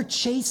 what you're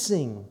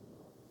chasing,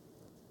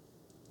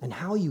 and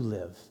how you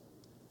live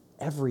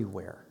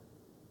everywhere.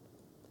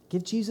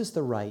 Give Jesus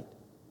the right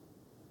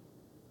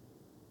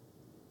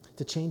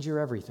to change your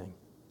everything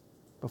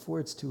before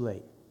it's too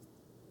late.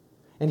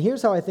 And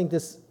here's how I think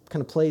this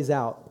kind of plays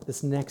out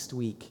this next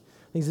week.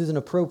 I think this is an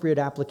appropriate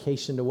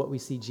application to what we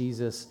see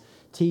Jesus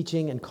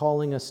teaching and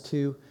calling us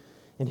to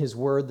in his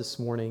word this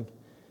morning,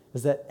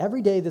 is that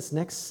every day this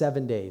next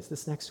 7 days,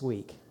 this next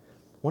week,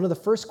 one of the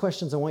first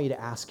questions I want you to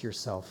ask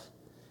yourself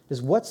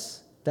is,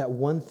 what's that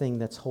one thing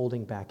that's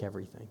holding back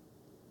everything?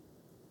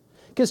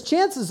 Because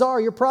chances are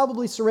you're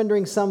probably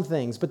surrendering some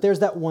things, but there's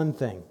that one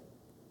thing.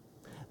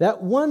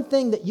 That one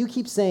thing that you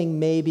keep saying,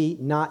 maybe,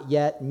 not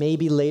yet,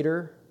 maybe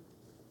later,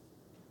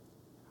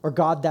 or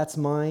God, that's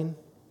mine.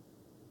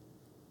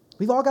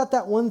 We've all got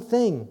that one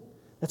thing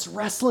that's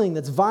wrestling,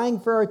 that's vying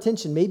for our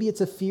attention. Maybe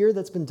it's a fear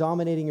that's been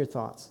dominating your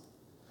thoughts,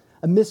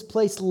 a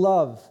misplaced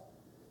love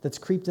that's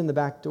creeped in the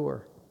back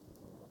door,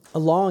 a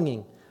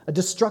longing, a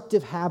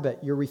destructive habit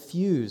you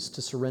refuse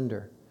to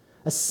surrender,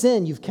 a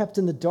sin you've kept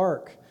in the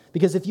dark,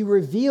 because if you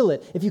reveal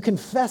it, if you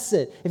confess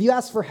it, if you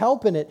ask for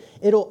help in it,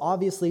 it'll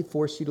obviously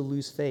force you to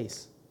lose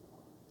face.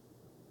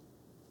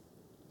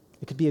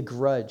 It could be a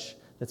grudge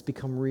that's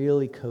become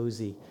really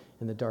cozy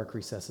in the dark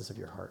recesses of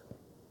your heart.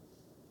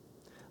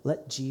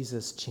 Let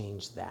Jesus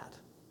change that.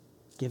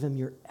 Give him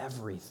your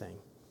everything,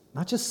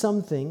 not just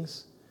some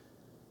things.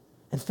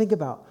 And think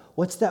about,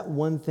 what's that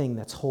one thing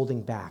that's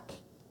holding back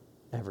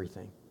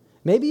everything?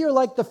 Maybe you're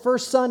like the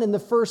first son in the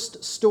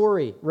first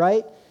story,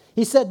 right?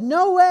 He said,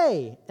 no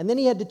way. And then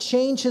he had to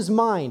change his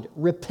mind.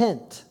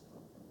 Repent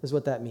is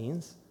what that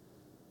means.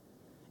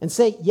 And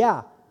say,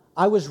 yeah,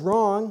 I was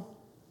wrong,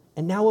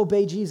 and now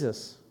obey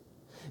Jesus.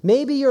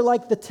 Maybe you're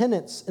like the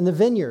tenants in the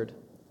vineyard,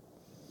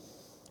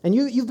 and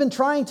you've been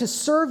trying to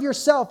serve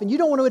yourself, and you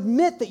don't want to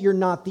admit that you're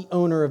not the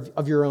owner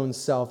of your own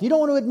self. You don't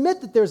want to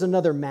admit that there's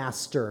another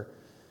master.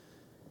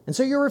 And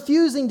so you're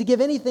refusing to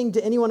give anything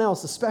to anyone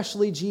else,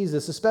 especially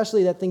Jesus,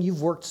 especially that thing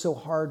you've worked so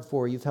hard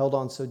for, you've held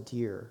on so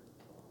dear.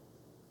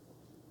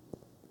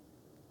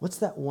 What's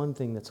that one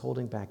thing that's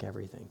holding back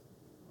everything?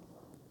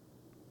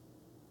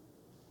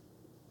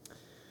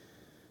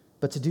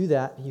 But to do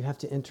that, you have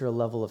to enter a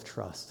level of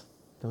trust,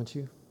 don't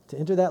you? To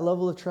enter that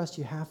level of trust,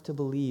 you have to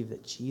believe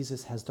that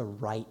Jesus has the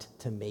right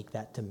to make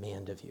that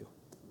demand of you.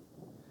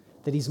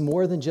 That he's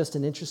more than just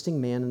an interesting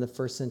man in the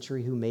first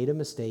century who made a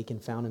mistake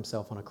and found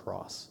himself on a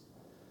cross,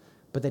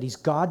 but that he's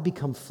God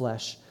become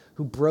flesh,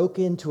 who broke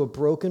into a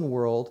broken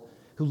world,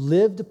 who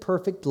lived a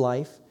perfect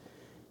life,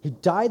 who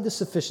died the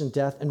sufficient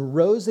death and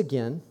rose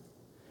again,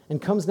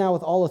 and comes now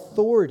with all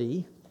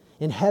authority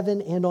in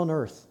heaven and on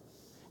earth,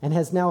 and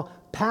has now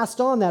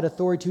passed on that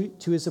authority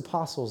to his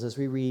apostles, as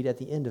we read at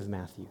the end of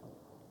Matthew.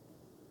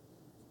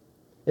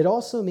 It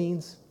also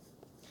means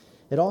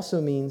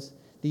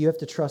that you have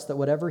to trust that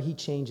whatever he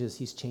changes,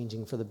 he's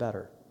changing for the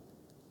better.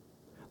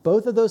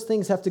 Both of those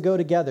things have to go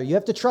together. You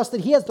have to trust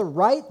that he has the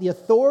right, the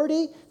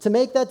authority to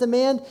make that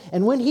demand,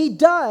 and when he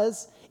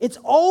does, it's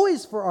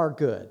always for our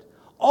good,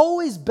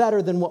 always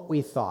better than what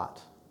we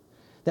thought.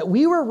 That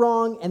we were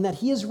wrong and that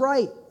he is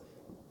right.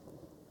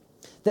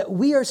 That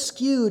we are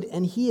skewed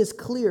and he is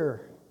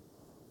clear.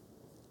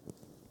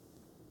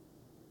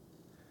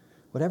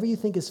 Whatever you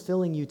think is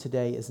filling you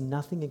today is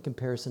nothing in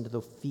comparison to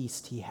the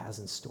feast he has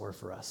in store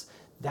for us.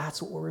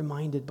 That's what we're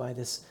reminded by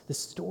this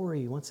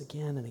story once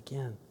again and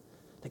again.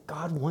 That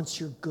God wants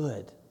your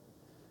good,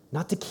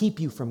 not to keep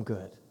you from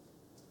good.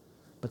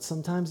 But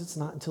sometimes it's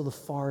not until the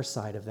far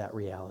side of that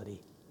reality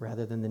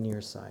rather than the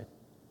near side.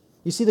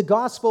 You see, the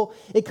gospel,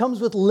 it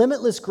comes with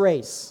limitless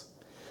grace,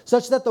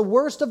 such that the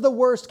worst of the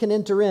worst can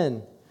enter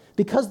in.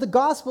 Because the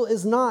gospel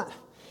it's not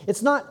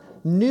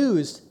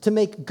news to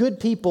make good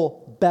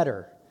people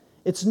better.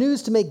 It's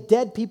news to make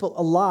dead people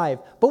alive,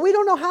 but we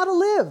don't know how to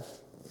live.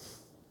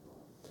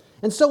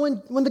 And so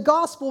when the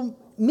gospel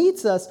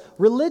meets us,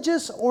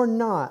 religious or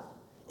not,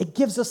 it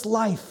gives us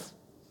life.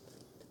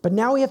 But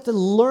now we have to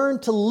learn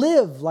to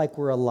live like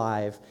we're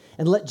alive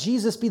and let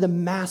Jesus be the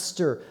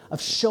master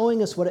of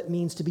showing us what it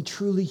means to be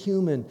truly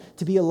human,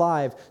 to be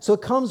alive. So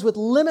it comes with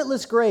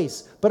limitless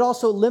grace, but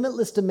also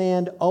limitless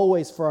demand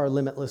always for our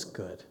limitless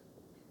good.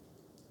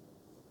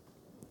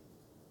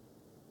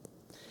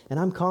 And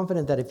I'm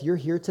confident that if you're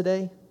here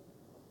today,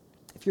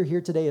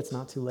 it's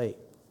not too late.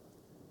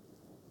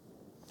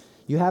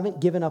 You haven't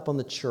given up on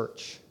the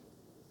church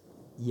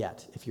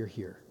yet, if you're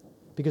here,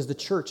 because the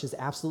church is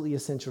absolutely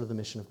essential to the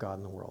mission of God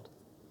in the world.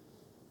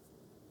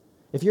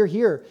 If you're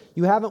here,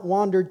 you haven't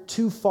wandered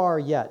too far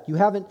yet. You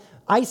haven't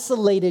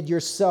isolated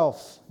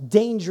yourself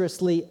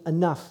dangerously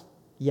enough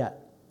yet.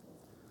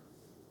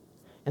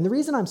 And the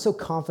reason I'm so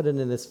confident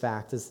in this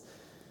fact is,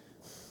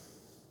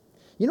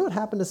 you know what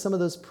happened to some of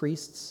those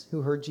priests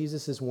who heard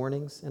Jesus'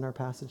 warnings in our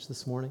passage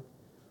this morning?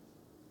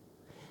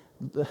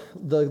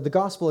 The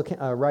gospel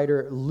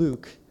writer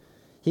Luke,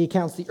 he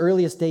accounts the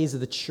earliest days of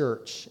the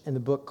church in the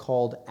book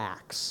called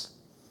Acts.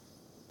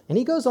 And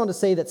he goes on to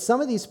say that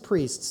some of the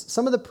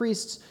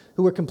priests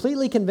who were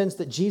completely convinced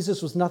that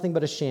Jesus was nothing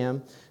but a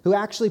sham, who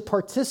actually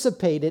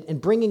participated in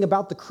bringing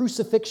about the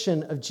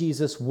crucifixion of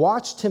Jesus,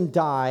 watched him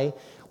die.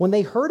 When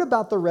they heard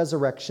about the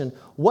resurrection,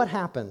 what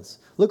happens?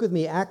 Look with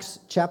me, Acts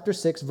chapter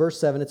 6, verse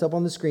 7. It's up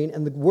on the screen.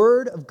 And the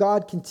word of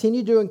God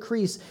continued to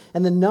increase,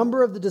 and the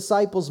number of the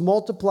disciples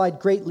multiplied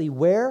greatly.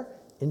 Where?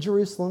 In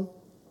Jerusalem.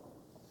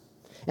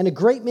 And a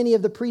great many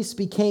of the priests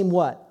became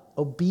what?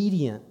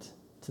 Obedient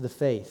to the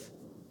faith.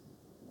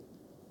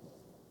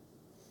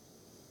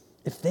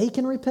 If they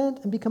can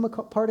repent and become a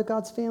part of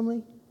God's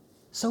family,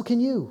 so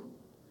can you.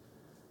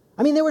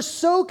 I mean, they were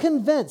so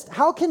convinced.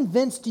 How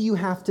convinced do you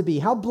have to be?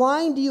 How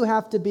blind do you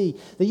have to be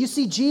that you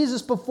see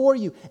Jesus before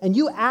you and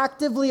you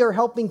actively are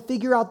helping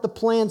figure out the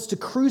plans to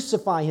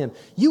crucify him?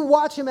 You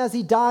watch him as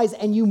he dies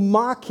and you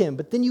mock him,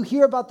 but then you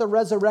hear about the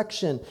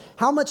resurrection.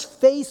 How much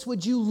face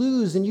would you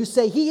lose? And you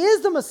say, he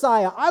is the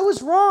Messiah. I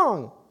was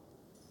wrong.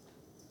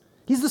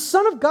 He's the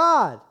Son of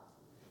God.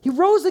 He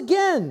rose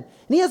again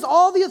and he has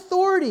all the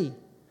authority.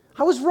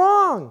 I was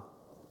wrong.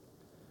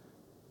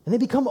 And they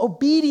become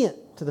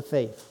obedient to the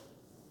faith.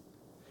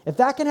 If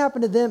that can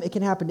happen to them, it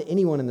can happen to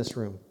anyone in this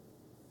room.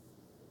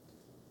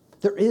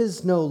 There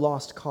is no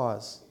lost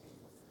cause.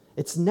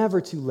 It's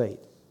never too late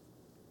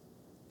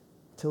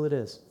till it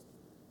is.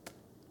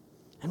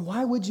 And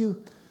why would you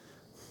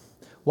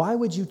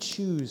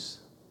choose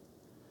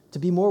to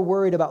be more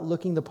worried about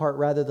looking the part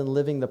rather than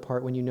living the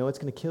part when you know it's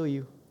going to kill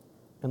you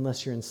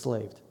unless you're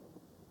enslaved?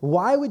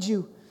 Why would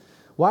you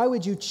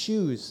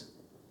choose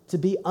to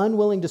be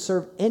unwilling to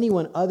serve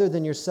anyone other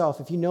than yourself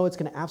if you know it's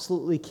going to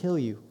absolutely kill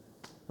you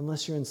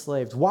unless you're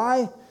enslaved?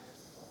 Why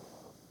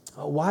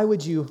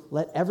would you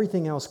let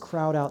everything else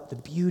crowd out the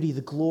beauty,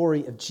 the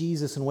glory of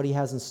Jesus and what he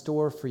has in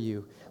store for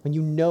you when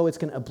you know it's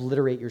going to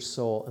obliterate your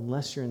soul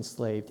unless you're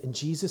enslaved? And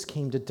Jesus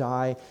came to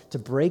die, to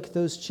break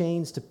those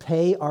chains, to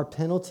pay our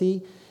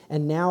penalty.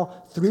 And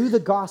now, through the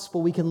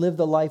gospel, we can live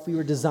the life we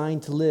were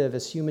designed to live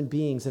as human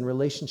beings in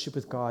relationship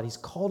with God. He's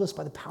called us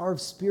by the power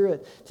of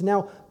Spirit to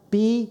now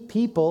be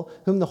people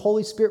whom the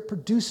Holy Spirit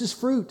produces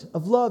fruit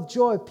of love,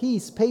 joy,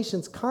 peace,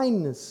 patience,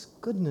 kindness,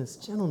 goodness,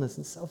 gentleness,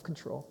 and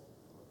self-control.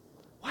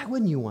 Why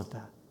wouldn't you want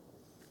that?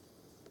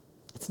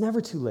 It's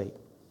never too late.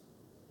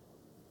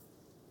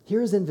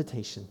 Here is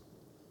invitation.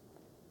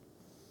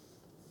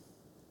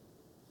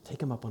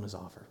 Take him up on his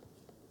offer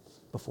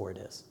before it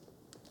is.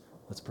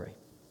 Let's pray.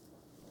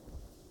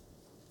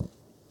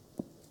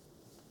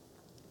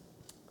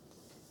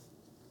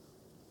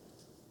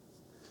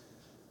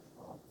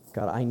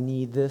 God, I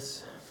need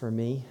this for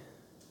me.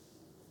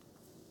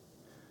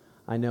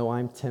 I know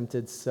I'm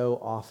tempted so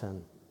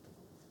often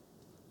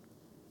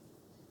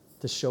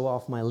to show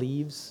off my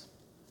leaves,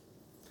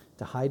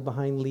 to hide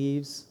behind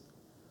leaves,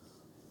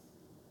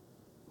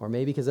 or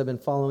maybe because I've been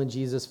following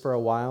Jesus for a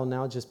while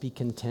now, just be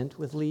content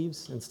with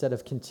leaves instead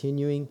of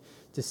continuing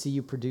to see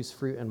you produce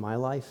fruit in my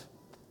life.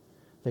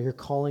 That you're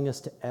calling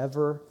us to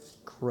ever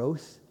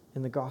growth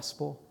in the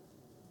gospel.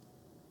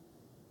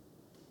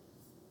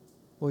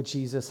 Lord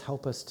Jesus,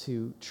 help us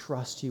to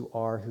trust you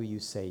are who you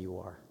say you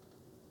are,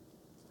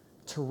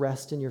 to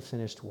rest in your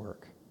finished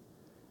work,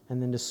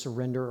 and then to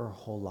surrender our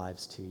whole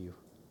lives to you.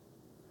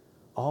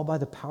 All by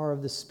the power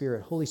of the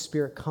Spirit. Holy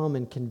Spirit, come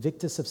and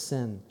convict us of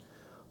sin.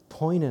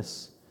 Point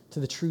us to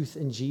the truth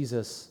in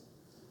Jesus.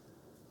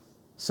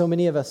 So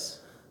many of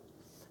us,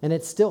 and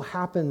it still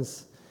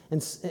happens,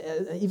 and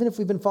even if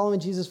we've been following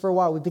Jesus for a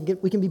while,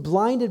 we can be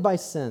blinded by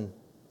sin.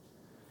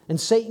 And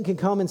Satan can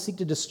come and seek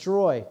to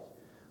destroy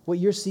what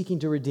you're seeking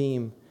to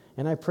redeem.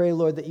 And I pray,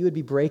 Lord, that you would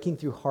be breaking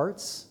through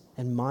hearts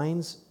and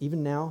minds,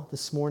 even now,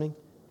 this morning,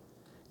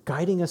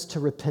 guiding us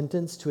to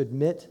repentance, to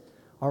admit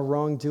our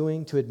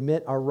wrongdoing, to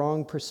admit our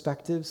wrong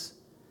perspectives,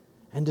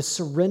 and to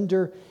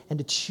surrender and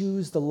to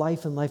choose the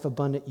life and life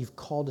abundant you've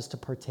called us to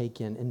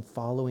partake in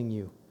following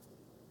you.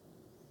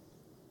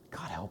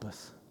 God, help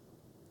us.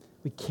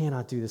 We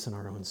cannot do this in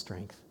our own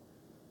strength.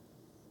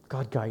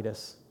 God, guide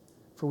us,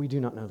 for we do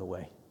not know the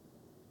way.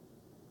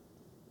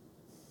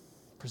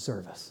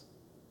 Preserve us.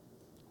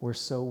 We're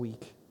so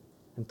weak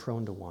and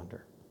prone to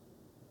wander.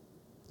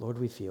 Lord,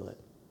 we feel it.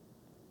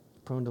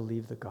 Prone to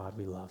leave the God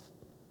we love.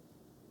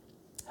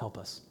 Help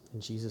us. In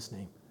Jesus'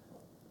 name,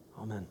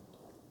 amen.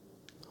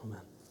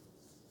 Amen.